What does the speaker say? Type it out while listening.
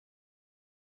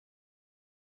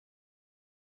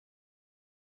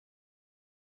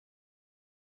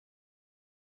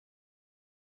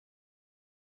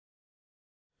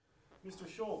Mr.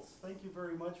 Schultz, thank you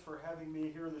very much for having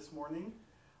me here this morning.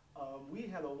 We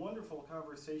had a wonderful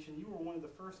conversation. You were one of the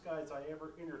first guys I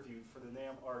ever interviewed for the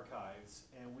NAMM archives,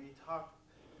 and we talked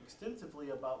extensively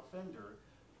about Fender,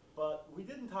 but we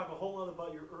didn't talk a whole lot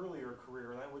about your earlier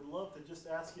career, and I would love to just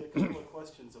ask you a couple of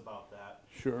questions about that.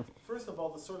 Sure. First of all,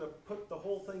 to sort of put the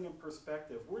whole thing in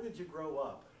perspective, where did you grow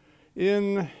up?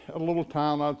 In a little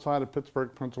town outside of Pittsburgh,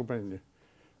 Pennsylvania,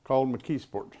 called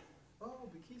McKeesport. Oh,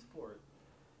 McKeesport.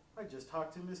 I just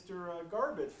talked to Mr.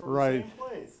 Garbett from Right. the same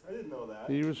place. I didn't know that.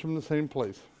 He was from the same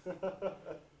place.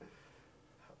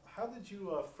 How did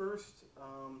you first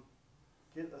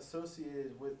get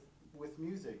associated with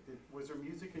music? Was there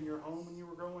music in your home when you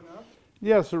were growing up?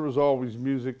 Yes, there was always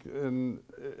music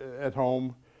at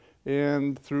home,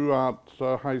 and throughout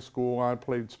high school I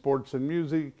played sports and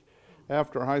music.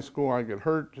 After high school I got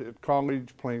hurt at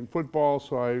college playing football,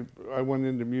 so I went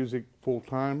into music full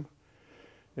time,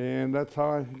 and that's how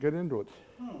I got into it.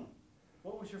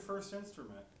 What was your first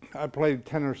instrument? I played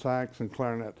tenor sax and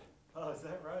clarinet. Oh, is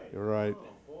that right? You're right.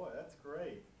 Oh, boy, that's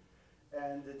great.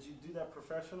 And did you do that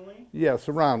professionally? Yes,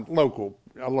 around a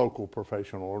local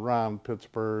professional, around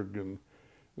Pittsburgh and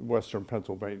western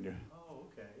Pennsylvania. Oh,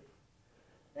 okay.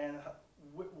 And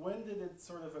when did it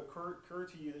sort of occur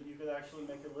to you that you could actually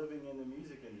make a living in the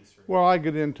music industry? Well, I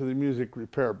got into the music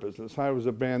repair business. I was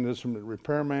a band instrument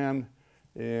repairman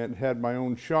and had my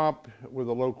own shop with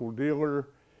a local dealer.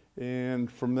 And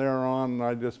from there on,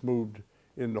 I just moved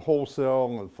into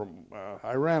wholesale. And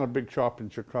I ran a big shop in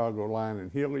Chicago, Lyon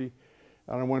and Healy.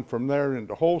 And I went from there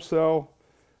into wholesale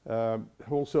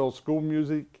school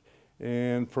music,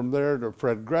 and from there to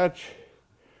Fred Gretsch.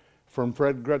 From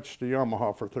Fred Gretsch to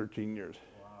Yamaha for 13 years.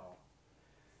 Wow.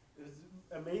 It's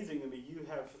amazing to me. You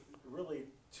have really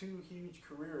two huge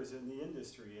careers in the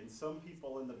industry, and some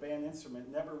people in the band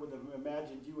instrument never would have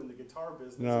imagined you in the guitar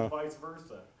business, No. and vice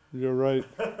versa. You're right.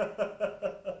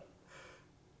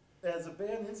 As a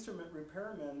band instrument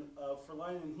repairman for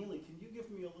Lyon and Healy, can you give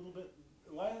me a little bit?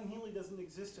 Lyon and Healy doesn't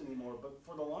exist anymore, but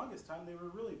for the longest time they were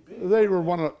really big. They were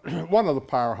one of the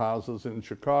powerhouses in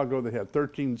Chicago. They had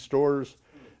 13 stores.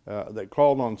 They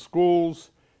called on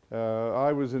schools.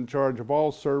 I was in charge of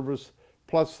all service,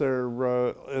 plus at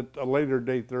a later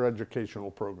date, their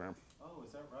educational program. Oh,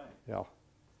 is that right? Yeah.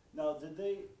 Now, did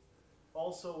they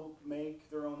also make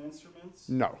their own instruments?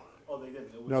 No. Oh, they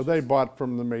didn't? It was No, they bought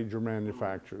from the major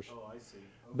manufacturers. Oh, I see.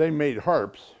 Okay. They made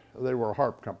harps. They were a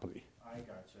harp company. I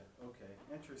gotcha. Okay,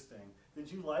 interesting.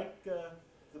 Did you like the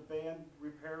band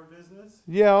repair business?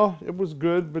 Yeah, it was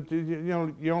good, but you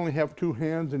only have two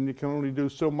hands and you can only do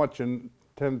so much in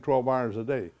 10, 12 hours a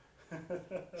day.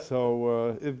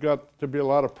 So it got to be a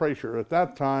lot of pressure. At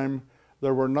that time,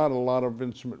 there were not a lot of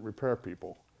instrument repair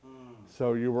people.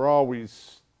 So you were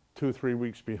always 2-3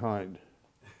 weeks behind.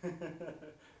 And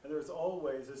there's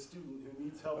always a student who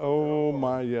needs help. Oh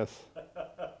my, yes.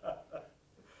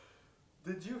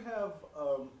 Did you have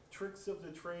tricks of the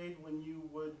trade when you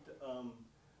would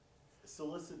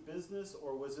solicit business,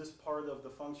 or was this part of the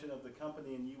function of the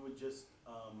company and you would just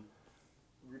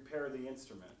repair the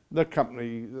instrument? The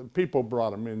company, the people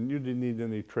brought them in. You didn't need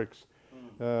any tricks.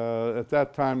 At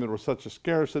that time, there was such a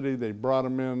scarcity. They brought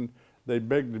them in. They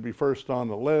begged to be first on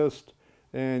the list,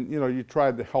 and you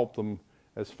tried to help them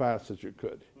as fast as you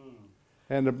could.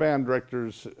 And the band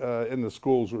directors in the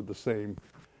schools were the same.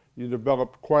 You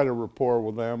developed quite a rapport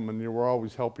with them, and you were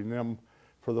always helping them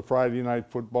for the Friday night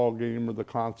football game or the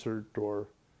concert or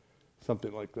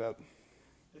something like that.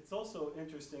 It's also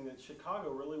interesting that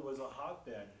Chicago really was a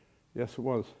hotbed. Yes, it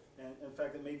was. And in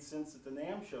fact, it made sense that the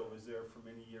NAMM show was there for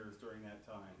many years during that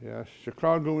time. Yeah,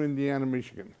 Chicago, Indiana,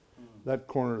 Michigan. That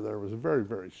corner there was very,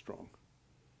 very strong.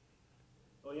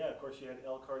 Oh yeah, of course you had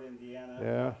Elkhart, Indiana,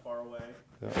 Yeah. not far away.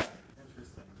 Yeah.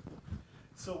 Interesting.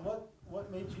 So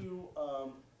what made you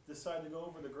decide to go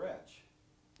over to Gretsch?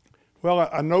 Well,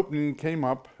 an opening came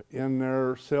up in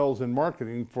their sales and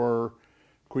marketing for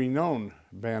Queen-owned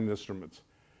band instruments.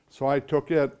 So I took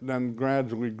it, then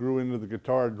gradually grew into the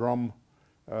guitar drum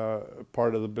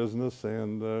part of the business,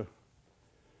 and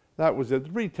that was it.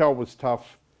 The retail was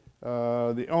tough.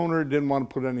 The owner didn't want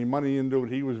to put any money into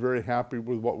it. He was very happy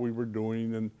with what we were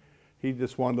doing, and he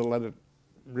just wanted to let it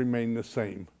remain the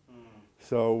same.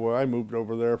 So I moved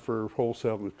over there for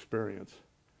wholesale experience.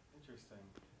 Interesting.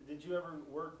 Did you ever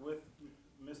work with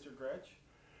Mr. Gretsch,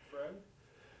 Fred?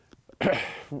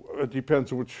 It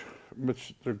depends which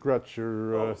Mr. Gretsch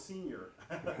or... senior.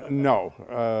 No.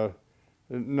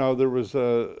 No, there was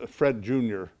Fred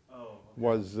Jr. Oh, okay.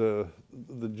 was the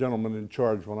gentleman in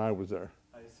charge when I was there.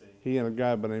 I see. He and a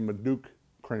guy by the name of Duke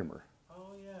Kramer.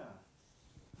 Oh, yeah.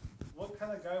 What kind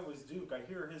kind of guy was Duke? I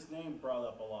hear his name brought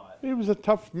up a lot. He was a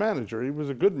tough manager. He was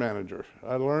a good manager.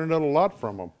 I learned a lot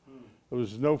from him. It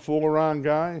was no fool around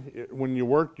guy. When you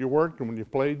worked, you worked, and when you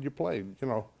played, you played. You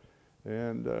know,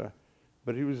 and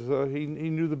but he was he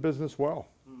knew the business well.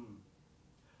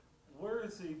 Where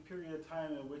is the period of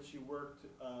time in which you worked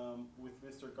with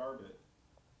Mr. Garbett?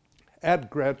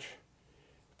 At Gretsch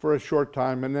for a short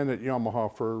time, and then at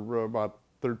Yamaha for about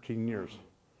 13 years.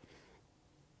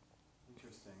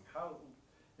 Interesting.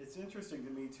 It's interesting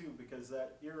to me too, because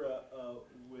that era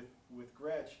with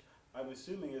Gretsch, I'm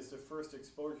assuming is the first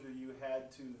exposure you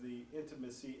had to the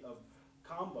intimacy of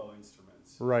combo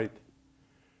instruments. Right,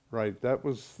 right. That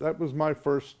was my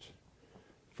first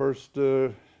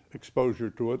exposure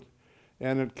to it,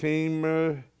 and it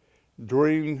came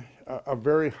during a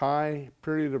very high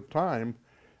period of time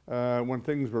when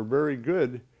things were very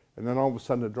good, and then all of a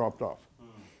sudden it dropped off.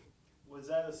 Was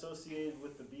that associated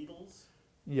with the Beatles?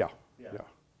 Yeah.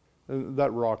 And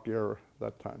that rock era,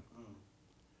 that time.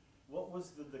 What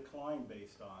was the decline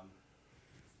based on?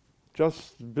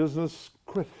 Just business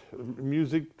quit.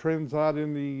 Music trends out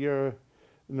in the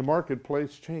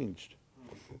marketplace changed,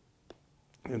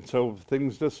 and so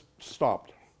things just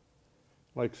stopped.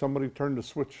 Like somebody turned the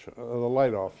switch, the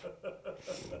light off.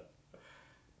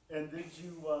 And did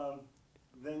you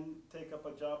then take up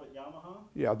a job at Yamaha?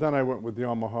 Yeah, then I went with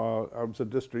Yamaha. I was a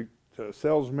district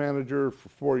sales manager for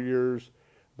 4 years.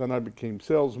 Then I became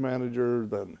sales manager,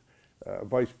 then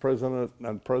vice president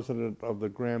and president of the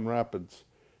Grand Rapids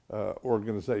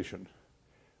organization,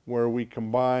 where we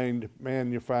combined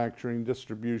manufacturing,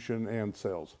 distribution, and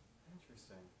sales.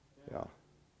 Interesting. Yeah.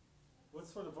 What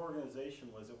sort of organization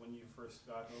was it when you first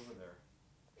got over there?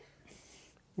 It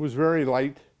was very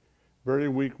light, very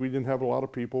weak. We didn't have a lot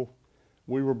of people.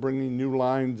 We were bringing new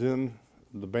lines in.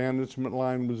 The band instrument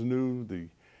line was new. The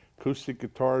acoustic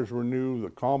guitars were new.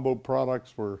 The combo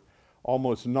products were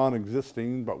almost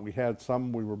non-existing, but we had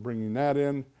some. We were bringing that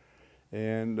in.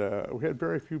 And we had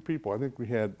very few people. I think we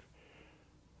had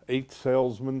 8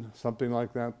 salesmen, something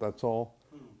like that. That's all.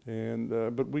 And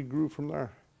but we grew from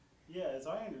there. Yeah, as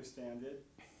I understand it,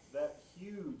 that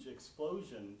huge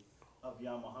explosion of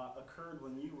Yamaha occurred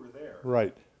when you were there.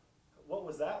 Right. What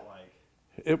was that like?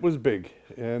 It was big,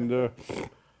 and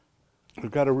we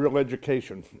got a real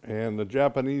education, and the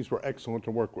Japanese were excellent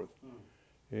to work with.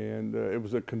 And it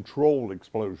was a controlled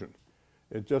explosion.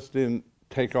 It just didn't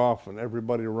take off and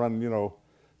everybody run, you know,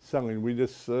 selling. We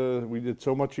just we did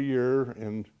so much a year,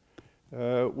 and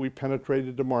we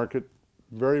penetrated the market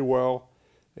very well,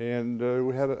 and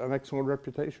we had an excellent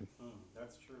reputation.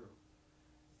 That's true.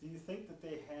 Do you think that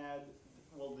they had,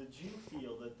 well, did you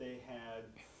feel that they had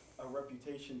a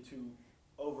reputation to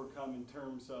overcome in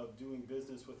terms of doing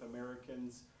business with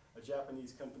Americans, a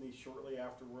Japanese company shortly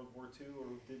after World War II, or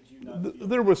did you not feel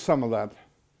There was some of that.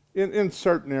 In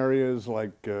certain areas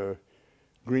like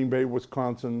Green Bay,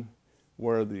 Wisconsin,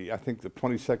 where I think the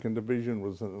 22nd Division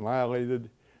was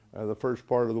annihilated the first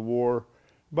part of the war,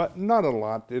 but not a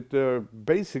lot. It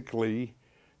basically,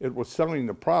 it was selling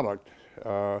the product,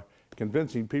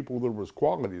 convincing people there was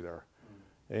quality there.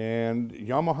 And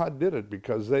Yamaha did it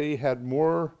because they had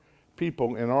more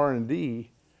people in R&D,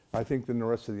 I think, than the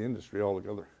rest of the industry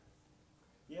altogether.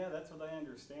 Yeah, that's what I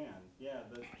understand. Yeah,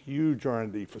 Huge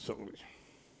R&D facilities.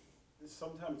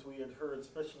 sometimes we had heard,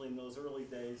 especially in those early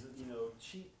days, you know,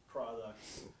 cheap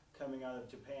products coming out of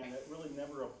Japan. That really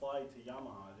never applied to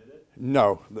Yamaha, did it?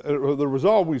 No, there was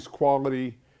always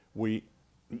quality. We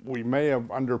may have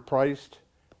underpriced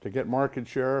to get market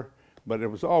share, but it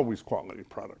was always quality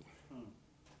product.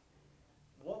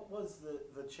 What was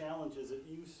the challenges that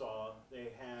you saw they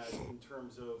had in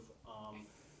terms of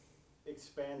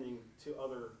expanding to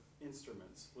other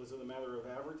instruments? Was it a matter of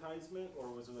advertisement, or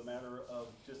was it a matter of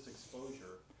just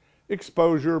exposure?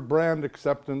 Exposure, brand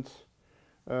acceptance.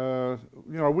 You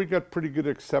know, we got pretty good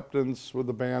acceptance with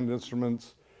the band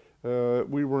instruments.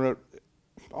 We were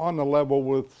on the level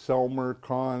with Selmer,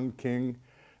 Kahn, King.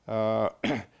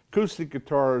 Acoustic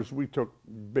guitars, we took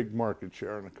big market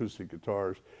share in acoustic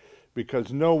guitars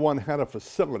because no one had a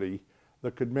facility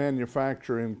that could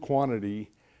manufacture in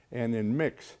quantity and in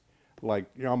mix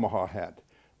like Yamaha had.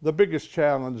 The biggest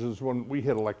challenge is when we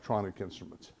hit electronic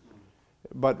instruments.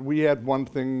 But we had one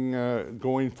thing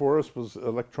going for us was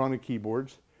electronic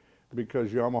keyboards,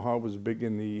 because Yamaha was big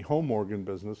in the home organ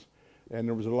business, and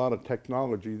there was a lot of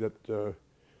technology that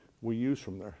we used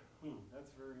from there.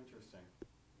 That's very interesting.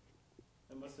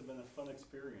 It must have been a fun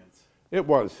experience. It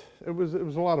was. It was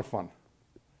a lot of fun.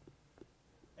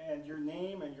 And your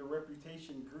name and your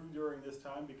reputation grew during this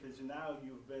time, because now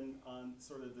you've been on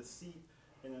sort of the seat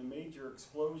in a major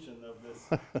explosion of this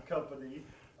company.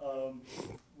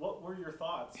 what were your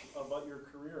thoughts about your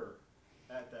career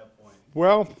at that point?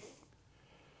 Well,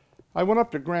 I went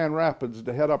up to Grand Rapids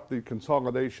to head up the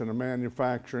consolidation of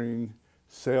manufacturing,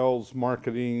 sales,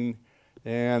 marketing,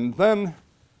 and then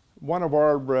one of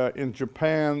our, in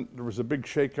Japan, there was a big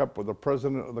shakeup with the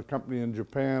president of the company in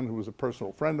Japan, who was a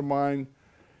personal friend of mine,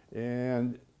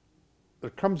 and there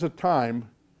comes a time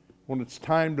when it's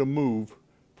time to move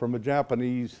from a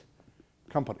Japanese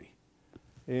company.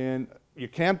 And you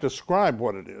can't describe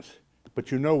what it is,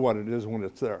 but you know what it is when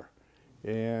it's there.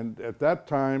 And at that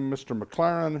time, Mr.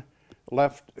 McLaren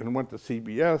left and went to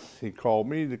CBS. He called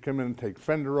me to come in and take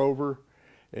Fender over,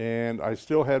 and I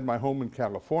still had my home in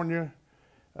California,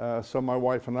 so my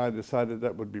wife and I decided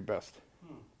that would be best.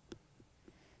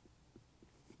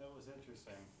 That was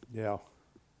interesting. Yeah.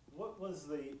 What was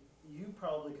you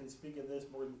probably can speak of this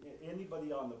more than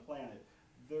anybody on the planet.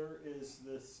 There is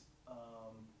this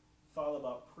thought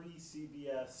about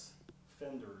pre-CBS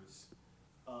Fenders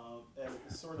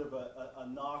as sort of a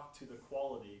knock to the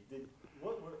quality.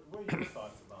 What are your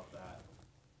thoughts about that?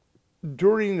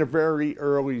 During the very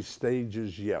early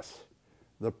stages, yes.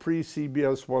 The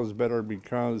pre-CBS was better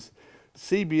because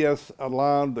CBS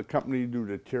allowed the company to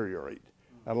deteriorate,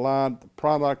 allowed the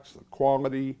products, the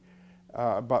quality,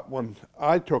 but when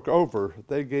I took over,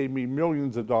 they gave me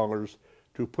millions of dollars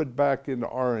to put back into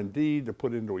R&D, to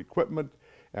put into equipment,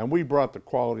 and we brought the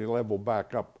quality level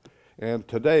back up. And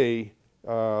today,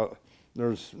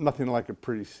 there's nothing like a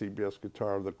pre-CBS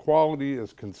guitar. The quality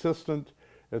is consistent.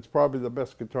 It's probably the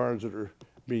best guitars that are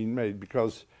being made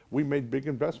because we made big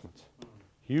investments,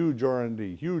 huge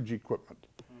R&D, huge equipment.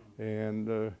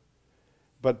 And,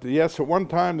 but yes, at one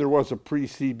time there was a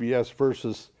pre-CBS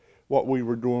versus what we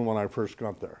were doing when I first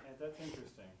got there. And that's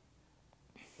interesting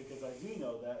because I do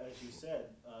know that, as you said,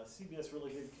 CBS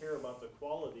really did care about the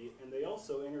quality, and they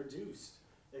also introduced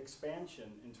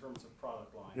expansion in terms of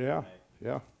product line. Yeah,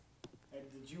 yeah. And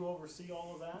did you oversee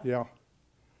all of that? Yeah.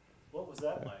 What was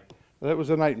that like? That was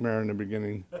a nightmare in the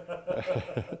beginning.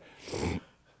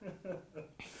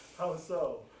 How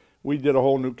so? We did a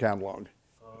whole new catalog,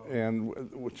 and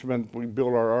which meant we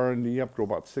built our R&D up to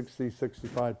about 60,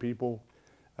 65 people.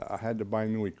 I had to buy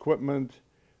new equipment,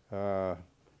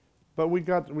 but we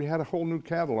had a whole new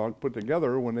catalog put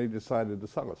together when they decided to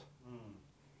sell us.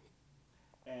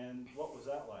 And what was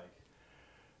that like?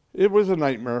 It was a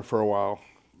nightmare for a while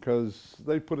because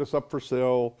they put us up for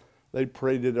sale. They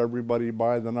paraded everybody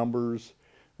by the numbers.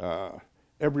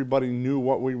 Everybody knew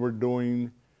what we were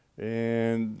doing,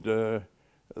 and the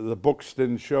books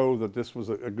didn't show that this was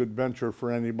a good venture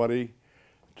for anybody.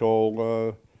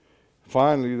 Till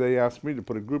finally they asked me to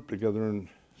put a group together and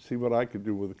see what I could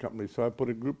do with the company. So I put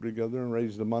a group together and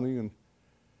raised the money and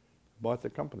bought the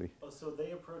company. Oh, so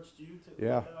they approached you to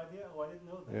Yeah. with that idea? Oh, I didn't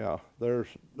know that. Yeah, they're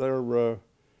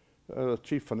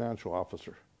chief financial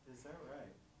officer. Is that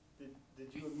right?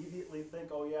 Did you immediately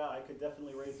think, oh yeah, I could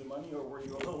definitely raise the money, or were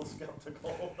you a little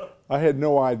skeptical? I had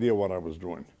no idea what I was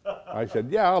doing. I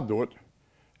said, yeah, I'll do it.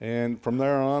 And from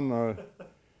there on,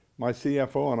 my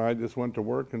CFO and I just went to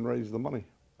work and raised the money.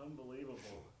 Unbelievable.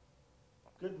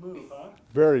 Good move, huh?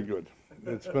 Very good.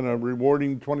 It's been a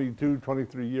rewarding 22,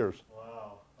 23 years.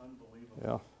 Wow,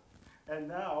 unbelievable. Yeah. And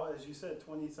now, as you said,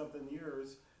 20-something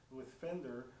years with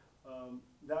Fender,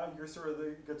 now you're sort of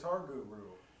the guitar guru.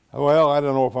 Well, I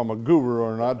don't know if I'm a guru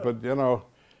or not, but you know,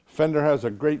 Fender has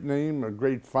a great name, a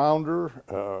great founder.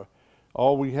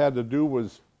 All we had to do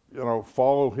was, you know,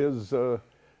 follow his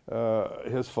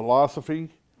philosophy.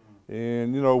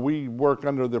 And you know, we work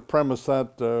under the premise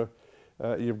that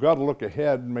you've got to look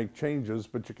ahead and make changes,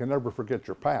 but you can never forget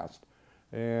your past.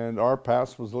 And our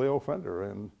past was Leo Fender,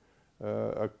 and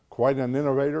quite an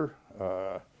innovator,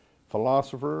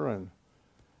 philosopher, and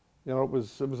you know, it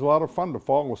was a lot of fun to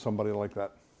follow somebody like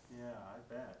that. Yeah, I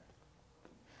bet.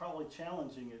 Probably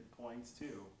challenging at points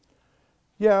too.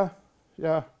 Yeah,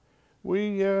 yeah.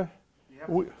 You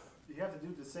have to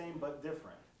do the same but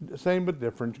different. Same but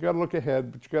different. You got to look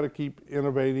ahead, but you got to keep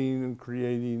innovating and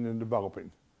creating and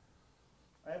developing.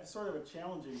 I have sort of a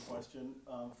challenging question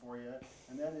for you,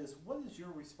 and that is, what is your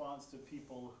response to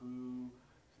people who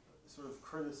sort of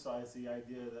criticize the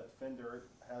idea that Fender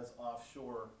has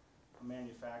offshore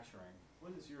manufacturing?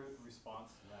 What is your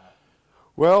response to that?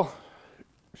 Well,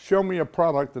 show me a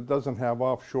product that doesn't have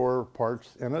offshore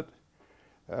parts in it.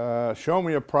 Show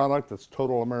me a product that's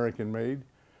total American made.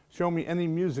 Show me any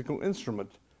musical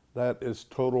instrument that is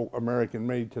total American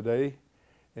made today.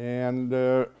 And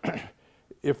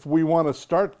if we want to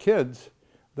start kids,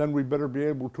 then we better be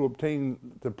able to obtain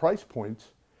the price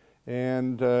points.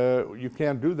 And you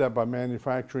can't do that by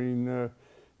manufacturing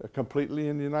completely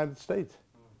in the United States.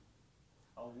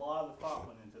 A lot of thought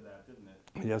went into that, didn't it?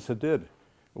 Yes, it did.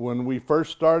 When we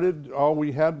first started, all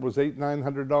we had was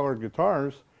 $800–900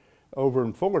 guitars over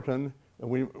in Fullerton, and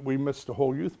we missed the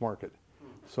whole youth market.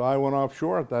 So I went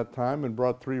offshore at that time and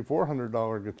brought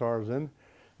 $300–400 guitars in,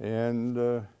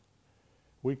 and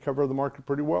we cover the market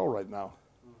pretty well right now.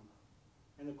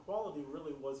 And the quality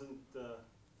really wasn't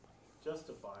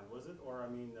justified, was it? Or, I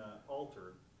mean,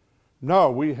 altered?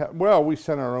 No, we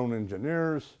sent our own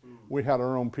engineers. We had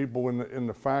our own people in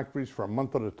the factories for a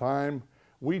month at a time.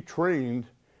 We trained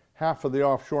half of the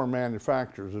offshore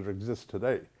manufacturers that exist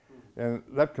today. And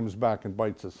that comes back and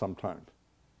bites us sometimes.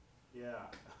 Yeah,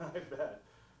 I bet.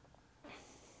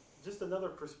 Just another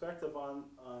perspective on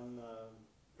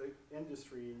the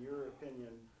industry, in your opinion.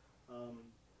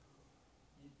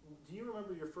 Do you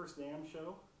remember your first NAMM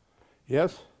show?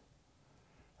 Yes.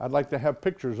 I'd like to have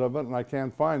pictures of it, and I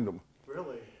can't find them.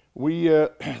 Really? We,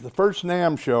 the first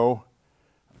NAMM show,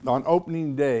 on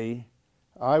opening day,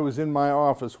 I was in my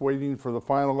office waiting for the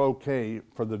final okay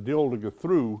for the deal to go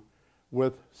through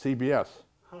with CBS.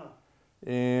 Huh.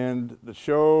 And the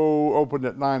show opened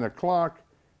at 9 o'clock.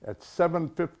 At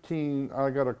 7:15, I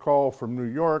got a call from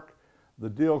New York. The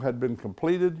deal had been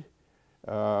completed.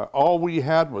 All we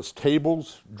had was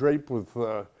tables draped with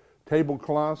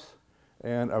tablecloths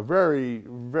and a very,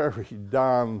 very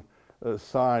down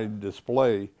side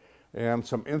display, and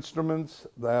some instruments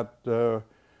that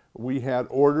we had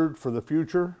ordered for the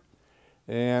future.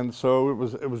 And so it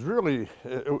was really,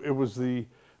 it was the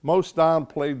most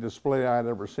downplayed display I'd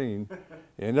ever seen.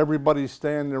 And everybody's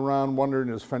standing around wondering,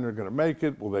 is Fender going to make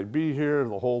it? Will they be here?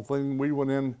 The whole thing. We went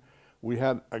in, we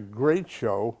had a great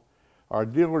show. Our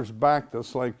dealers backed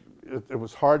us like it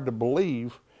was hard to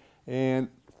believe. And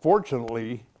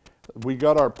fortunately, we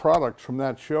got our products from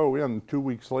that show in 2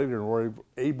 weeks later and were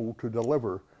able to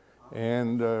deliver.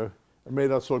 And it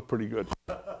made us look pretty good.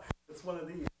 It's one of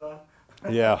these, huh?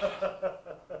 Yeah.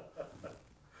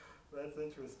 That's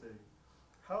interesting.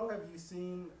 How have you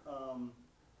seen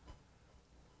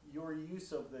your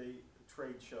use of the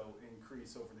trade show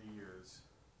increase over the years?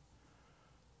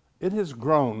 It has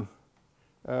grown.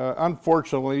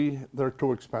 Unfortunately, they're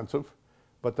too expensive,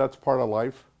 but that's part of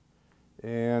life.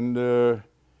 And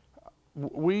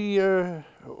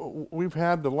we've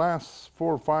had the last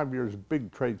 4 or 5 years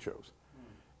big trade shows,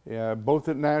 both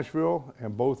in Nashville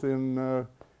and both in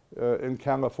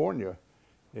California.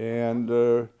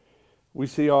 And we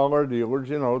see all our dealers,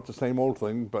 you know, it's the same old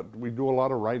thing, but we do a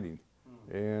lot of writing.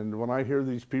 And when I hear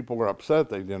these people are upset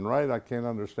they didn't write, I can't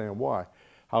understand why.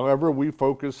 However, we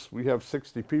have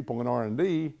 60 people in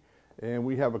R&D, and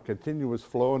we have a continuous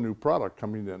flow of new product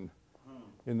coming in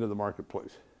into the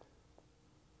marketplace.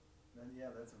 And yeah,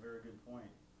 that's a very good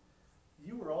point.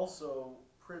 You were also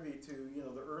privy to, you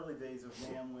know, the early days of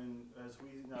NAMM when, as we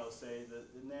now say, the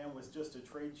NAMM was just a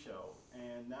trade show,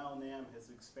 and now NAMM has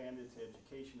expanded to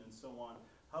education and so on.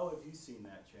 How have you seen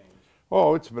that change?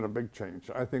 Oh, it's been a big change.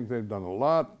 I think they've done a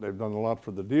lot. They've done a lot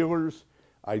for the dealers.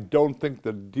 I don't think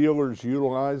the dealers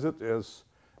utilize it as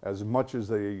much as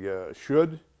they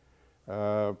should.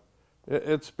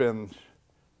 It's been,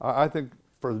 I think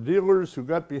for the dealers who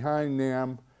got behind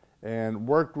NAMM and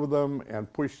worked with them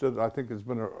and pushed it, I think it's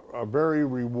been a very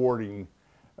rewarding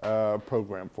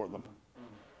program for them.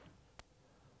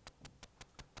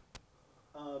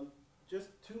 Just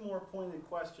 2 more pointed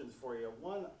questions for you.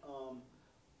 One,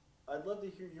 I'd love to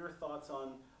hear your thoughts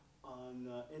on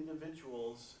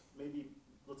individuals, maybe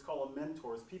let's call them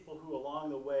mentors, people who along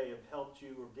the way have helped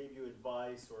you or gave you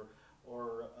advice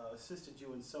or assisted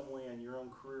you in some way in your own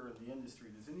career in the industry.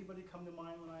 Does anybody come to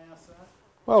mind when I ask that?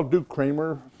 Well, Duke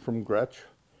Kramer from Gretsch,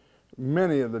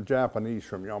 many of the Japanese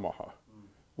from Yamaha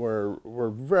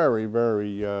were very,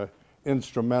 very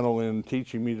instrumental in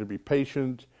teaching me to be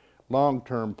patient,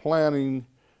 long-term planning,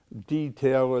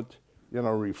 detail it, you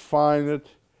know, refine it.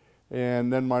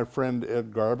 And then my friend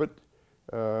Ed Garbett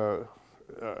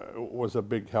was a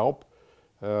big help.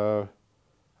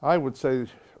 I would say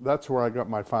that's where I got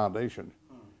my foundation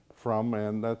from,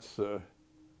 and that's where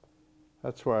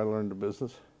I learned the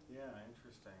business. Yeah,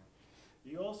 interesting.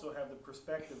 You also have the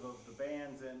perspective of the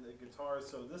bands and the guitars,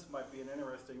 so this might be an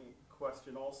interesting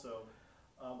question also.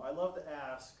 I love to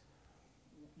ask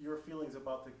your feelings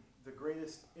about the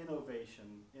greatest innovation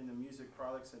in the music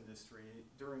products industry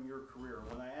during your career.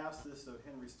 When I asked this of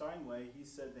Henry Steinway, he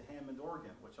said the Hammond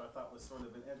organ, which I thought was sort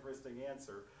of an interesting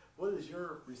answer. What is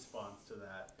your response to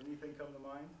that? Anything come to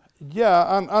mind? Yeah,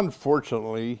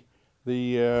 unfortunately,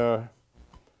 the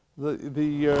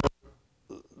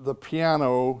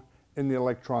piano in the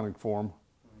electronic form,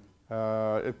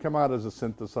 it came out as a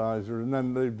synthesizer, and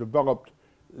then they've developed,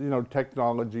 you know,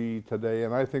 technology today,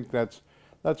 and I think that's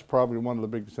probably one of the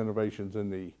biggest innovations in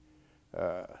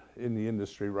in the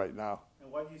industry right now.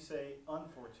 And why do you say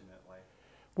unfortunately?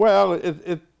 Well,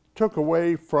 it took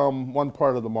away from one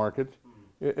part of the market.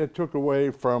 It took away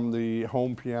from the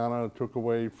home piano. It took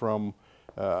away from,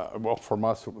 well, from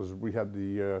us, we had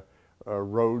the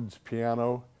Rhodes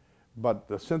piano, but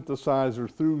the synthesizer,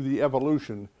 through the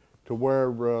evolution to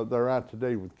where they're at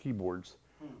today with keyboards,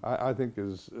 I think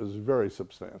is very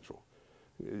substantial.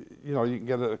 You know, you can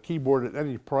get a keyboard at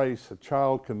any price. A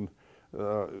child can,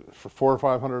 for $400 or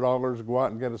 $500, go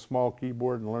out and get a small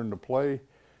keyboard and learn to play.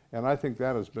 And I think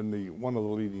that has been one of the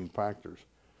leading factors.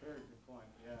 Very good point,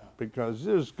 yeah. Because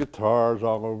there's guitars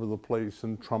all over the place,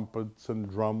 and trumpets and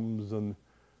drums, and,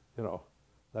 you know,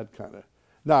 that kind of.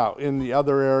 Now, in the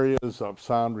other areas of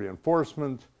sound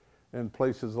reinforcement and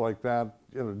places like that,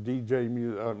 you know, DJ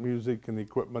music and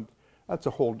equipment, that's a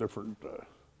whole different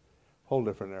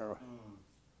era.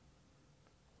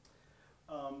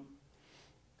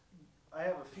 I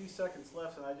have a few seconds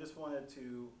left, and I just wanted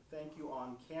to thank you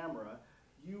on camera.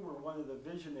 You were one of the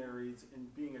visionaries in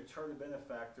being a charter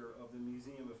benefactor of the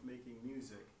Museum of Making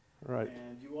Music. Right.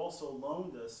 And you also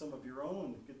loaned us some of your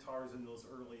own guitars in those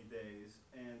early days.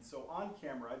 And so on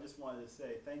camera, I just wanted to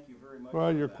say thank you very much.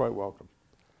 Well, for you're that. quite welcome.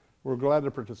 We're glad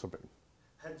to participate.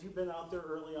 Had you been out there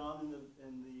early on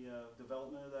in the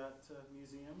development of that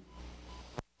museum?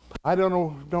 I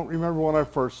don't remember when I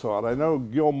first saw it. I know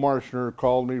Gil Marshner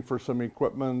called me for some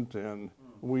equipment, and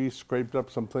we scraped up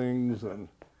some things, and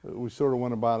we sort of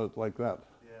went about it like that.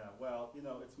 Yeah, well, you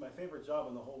know, it's my favorite job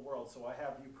in the whole world, so I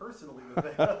have you personally to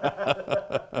thank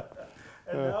for that.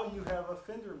 And now you have a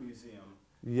Fender museum.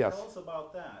 Yes. Tell us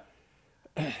about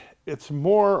that. It's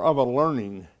more of a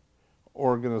learning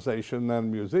organization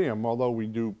than museum, although we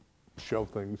do show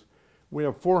things. We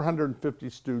have 450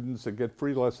 students that get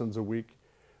free lessons a week.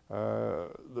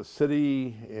 The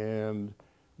city and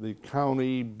the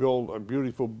county build a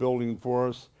beautiful building for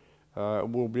us.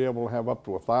 We'll be able to have up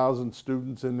to 1,000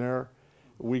 students in there.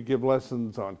 We give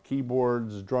lessons on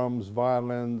keyboards, drums,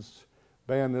 violins,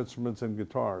 band instruments, and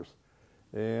guitars.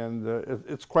 And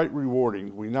it's quite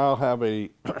rewarding. We now have a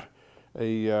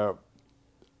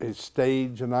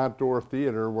stage, an outdoor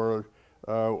theater where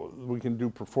we can do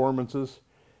performances.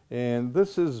 And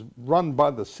this is run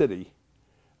by the city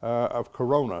of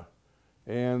Corona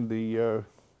and the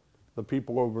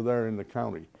people over there in the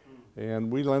county.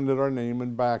 And we lend it our name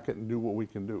and back it and do what we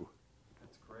can do.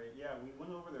 That's great. Yeah, we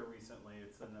went over there recently.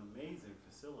 It's an amazing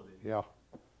facility. Yeah.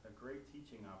 A great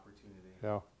teaching opportunity.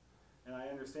 Yeah. And I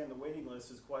understand the waiting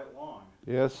list is quite long.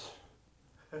 Yes.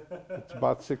 It's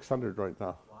about 600 right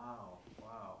now. Wow,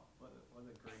 wow. What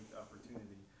a great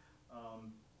opportunity.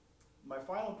 My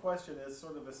final question is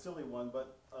sort of a silly one,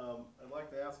 but I'd like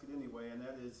to ask it anyway, and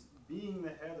that is, being the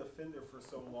head of Fender for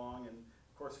so long, and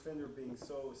of course Fender being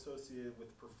so associated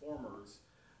with performers,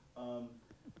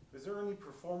 is there any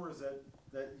performers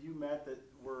that you met that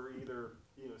were either,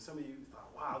 you know, some of you thought,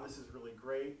 wow, this is really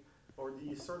great, or do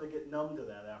you sort of get numb to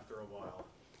that after a while?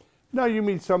 No, you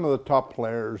meet some of the top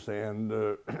players, and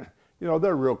you know,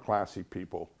 they're real classy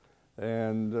people,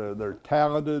 and they're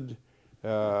talented,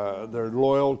 they're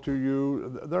loyal to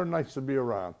you, they're nice to be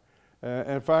around.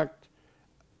 In fact,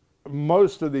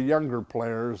 most of the younger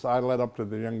players, I let up to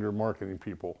the younger marketing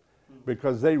people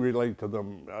because they relate to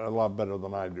them a lot better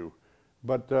than I do.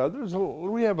 But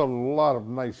we have a lot of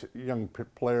nice young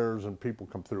players and people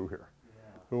come through here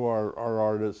who are our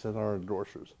artists and our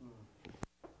endorsers.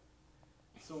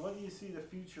 So what do you see the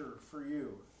future for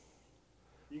you?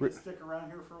 You can stick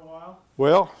around here for a while?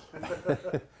 Well,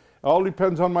 all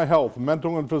depends on my health,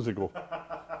 mental and physical.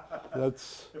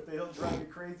 That's. If they don't drive you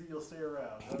crazy, you'll stay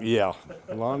around. Huh? Yeah,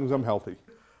 as long as I'm healthy.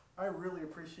 I really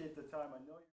appreciate the time. I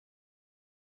know